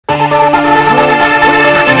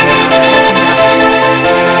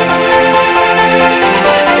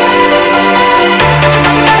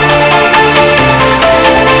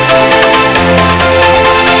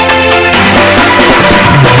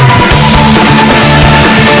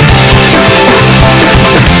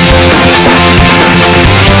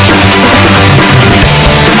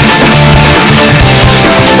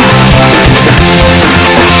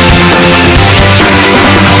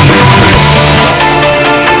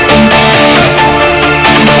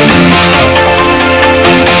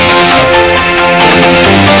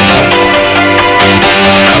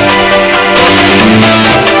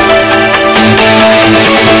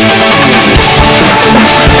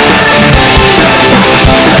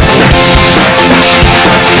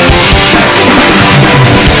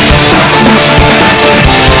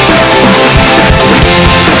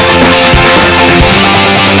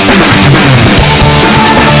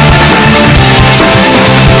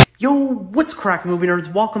Yo, what's crack, movie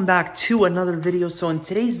nerds? Welcome back to another video. So in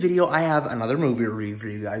today's video, I have another movie review for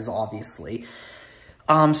you guys, obviously.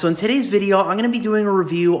 So in today's video, I'm going to be doing a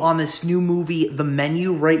review on this new movie, The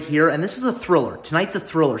Menu, right here. And this is a thriller. Tonight's a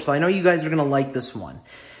thriller, so I know you guys are going to like this one.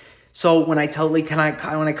 So when I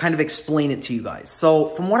kind of explain it to you guys. So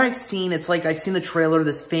from what I've seen, it's like I've seen the trailer,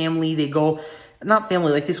 this family, they go, not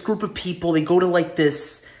family, like this group of people, they go to like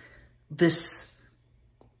this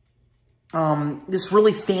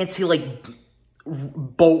really fancy, like,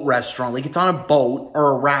 boat restaurant. Like, it's on a boat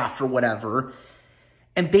or a raft or whatever.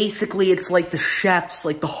 And basically, it's like the chefs,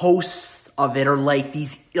 like the hosts of it are like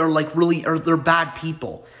they're bad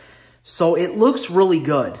people. So it looks really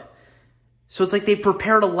good. So it's like they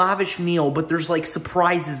prepared a lavish meal, but there's like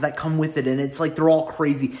surprises that come with it. And it's like they're all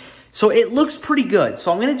crazy. So it looks pretty good.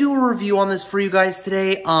 So I'm going to do a review on this for you guys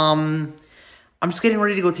today. I'm just getting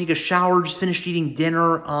ready to go take a shower, just finished eating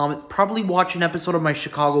dinner, probably watch an episode of my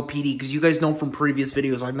Chicago PD, because you guys know from previous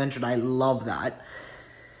videos I mentioned I love that.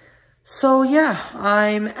 So yeah,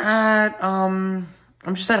 I'm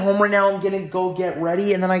just at home right now. I'm gonna go get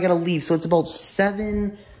ready, and then I gotta leave. So it's about 7, I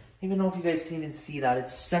don't even know if you guys can even see that.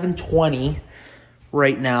 It's 7:20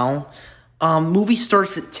 right now. Movie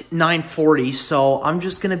starts at 9:40, so I'm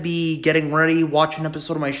just gonna be getting ready, watch an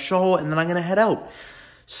episode of my show, and then I'm gonna head out.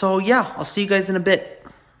 So, yeah, I'll see you guys in a bit.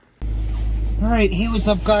 Alright, hey, what's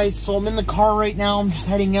up, guys? So, I'm in the car right now. I'm just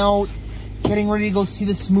heading out, getting ready to go see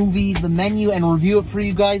this movie, The Menu, and review it for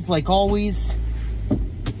you guys, like always.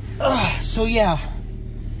 So, yeah.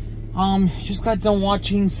 Just got done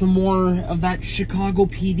watching some more of that Chicago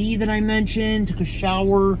PD that I mentioned. Took a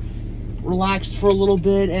shower, relaxed for a little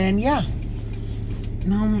bit, and, yeah.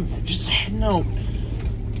 Now I'm just heading out.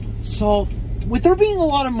 So, with there being a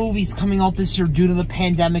lot of movies coming out this year due to the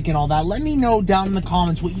pandemic and all that, let me know down in the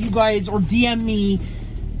comments what you guys, or DM me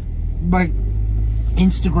by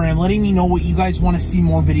Instagram, letting me know what you guys want to see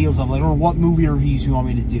more videos of, like, or what movie reviews you want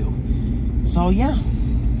me to do. So, yeah.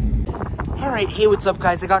 Alright, hey, what's up,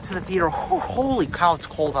 guys? I got to the theater. Oh, holy cow, it's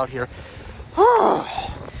cold out here. Oh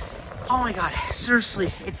my god,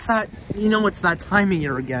 seriously, it's that, you know, it's that time of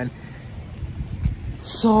year again.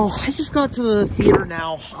 So, I just got to the theater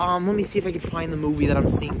now. Let me see if I can find the movie that I'm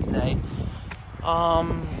seeing today.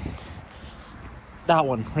 That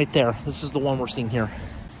one, right there. This is the one we're seeing here.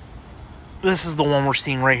 This is the one we're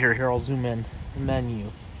seeing right here. Here, I'll zoom in. The Menu.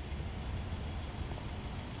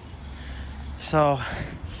 So,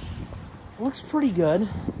 it looks pretty good.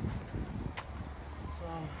 So,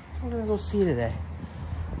 that's what we're gonna go see today.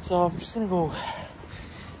 So, I'm just gonna go...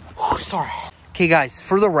 Whew, sorry. Okay, guys,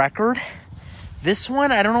 for the record... This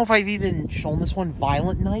one, I don't know if I've even shown this one,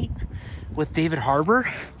 Violent Night with David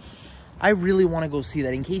Harbour. I really want to go see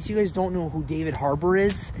that. In case you guys don't know who David Harbour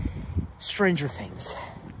is, Stranger Things.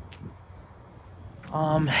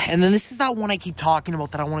 And then this is that one I keep talking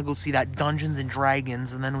about that I want to go see, that Dungeons and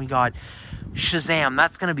Dragons. And then we got Shazam.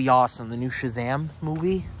 That's going to be awesome, the new Shazam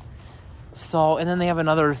movie. So, and then they have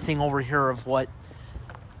another thing over here of what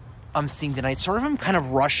I'm seeing tonight. Sorry if I'm kind of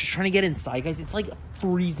rushed, trying to get inside, guys. It's like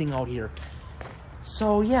freezing out here.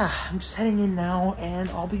 So, yeah, I'm just heading in now, and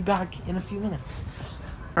I'll be back in a few minutes.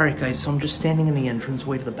 Alright, guys, so I'm just standing in the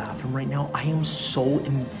entranceway to the bathroom right now. I am so,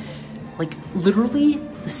 like, literally,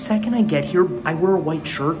 the second I get here, I wear a white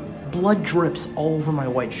shirt. Blood drips all over my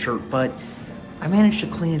white shirt, but I managed to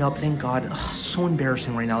clean it up, thank God. Ugh, so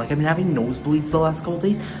embarrassing right now. Like, I've been having nosebleeds the last couple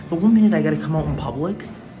days. The one minute I gotta come out in public,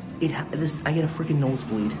 I get a freaking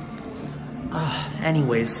nosebleed.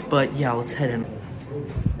 Anyways, but, yeah, let's head in.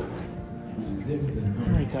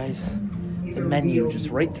 Alright, guys, the Menu, just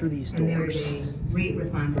right through these doors. There's a great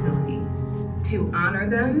responsibility to honor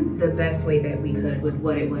them the best way that we could with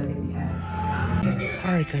what it was that we had.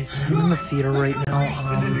 Alright, guys, I'm in the theater right now.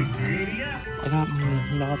 I got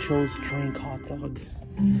my nachos, drink, hot dog.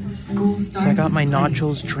 So I got my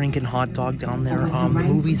nachos, drink, and hot dog down there. The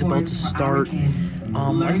movie's about to start.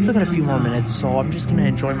 I still got a few more minutes, so I'm just gonna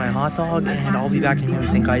enjoy my hot dog, and I'll be back in a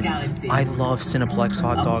minute. Guys, I love Cineplex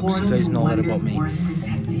hot dogs. You guys know that about me.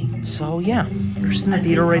 So yeah, we're just in the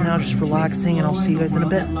theater right now, just relaxing, and I'll see you guys in a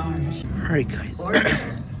bit. Alright, guys.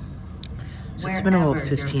 So it's been about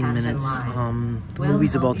 15 minutes. The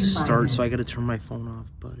movie's about to start, so I gotta turn my phone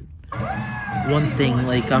off, but... One thing,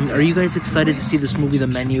 like, are you guys excited to see this movie, The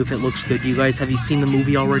Menu, if it looks good? You guys, have you seen the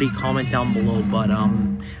movie already? Comment down below, but,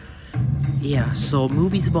 yeah, so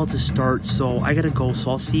movie's about to start, so I gotta go,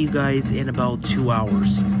 so I'll see you guys in about 2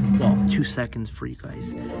 hours. Well, 2 seconds for you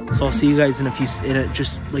guys. So I'll see you guys in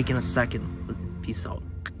a second. Peace out.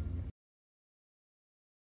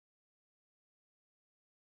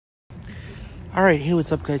 Alright, hey,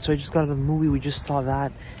 what's up, guys? So I just got out of the movie, we just saw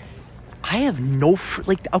that. I have no,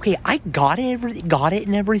 like, okay, I got it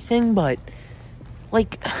and everything, but,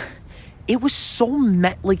 like, it was so,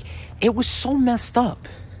 it was so messed up.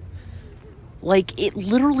 Like, it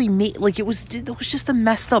literally made, like, it was just a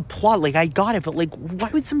messed up plot. Like, I got it, but, like, why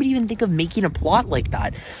would somebody even think of making a plot like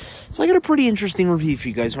that? So I got a pretty interesting review for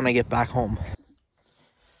you guys when I get back home.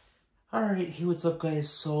 Alright, hey, what's up, guys?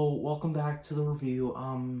 So, welcome back to the review.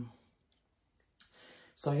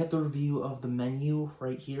 So I got the review of The Menu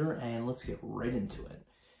right here, and let's get right into it.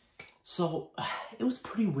 So, it was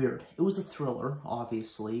pretty weird. It was a thriller,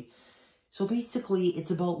 obviously. So basically,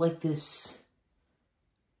 it's about, like, this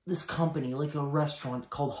company, like a restaurant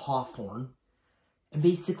called Hawthorne. And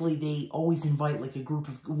basically, they always invite, like,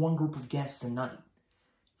 one group of guests a night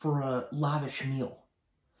for a lavish meal.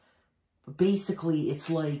 But basically, it's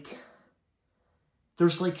like,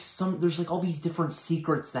 there's like all these different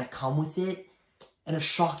secrets that come with it, and a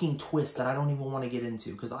shocking twist that I don't even want to get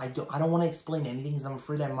into, because I don't want to explain anything, because I'm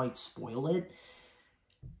afraid I might spoil it.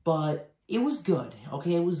 But it was good,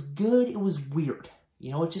 okay? It was good, it was weird.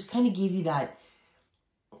 You know, it just kind of gave you that,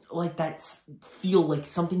 like, that feel like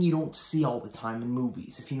something you don't see all the time in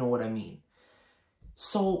movies, if you know what I mean.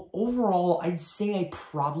 So, overall, I'd say I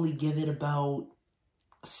probably give it about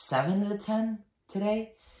 7 out of 10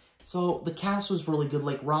 today. So, the cast was really good,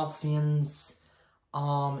 like Ralph Fiennes,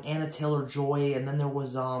 Anna Taylor-Joy, and then there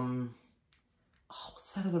was,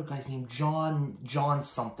 what's that other guy's name? John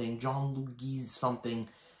Luigi something.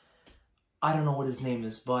 I don't know what his name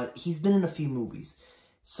is, but he's been in a few movies.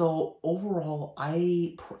 So, overall,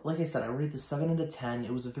 like I said, I rated this 7 out of 10.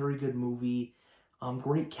 It was a very good movie.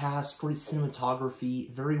 Great cast, great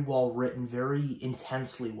cinematography, very well written, very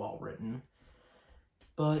intensely well written.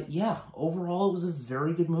 But, yeah, overall, it was a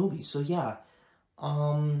very good movie. So, yeah,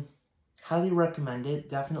 highly recommend it.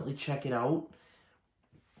 Definitely check it out.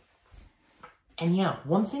 And, yeah,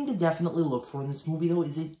 one thing to definitely look for in this movie, though,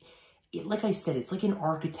 is it, like I said, it's like an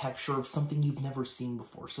architecture of something you've never seen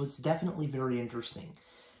before. So, it's definitely very interesting.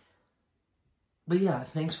 But yeah,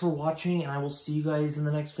 thanks for watching, and I will see you guys in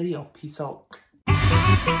the next video. Peace out.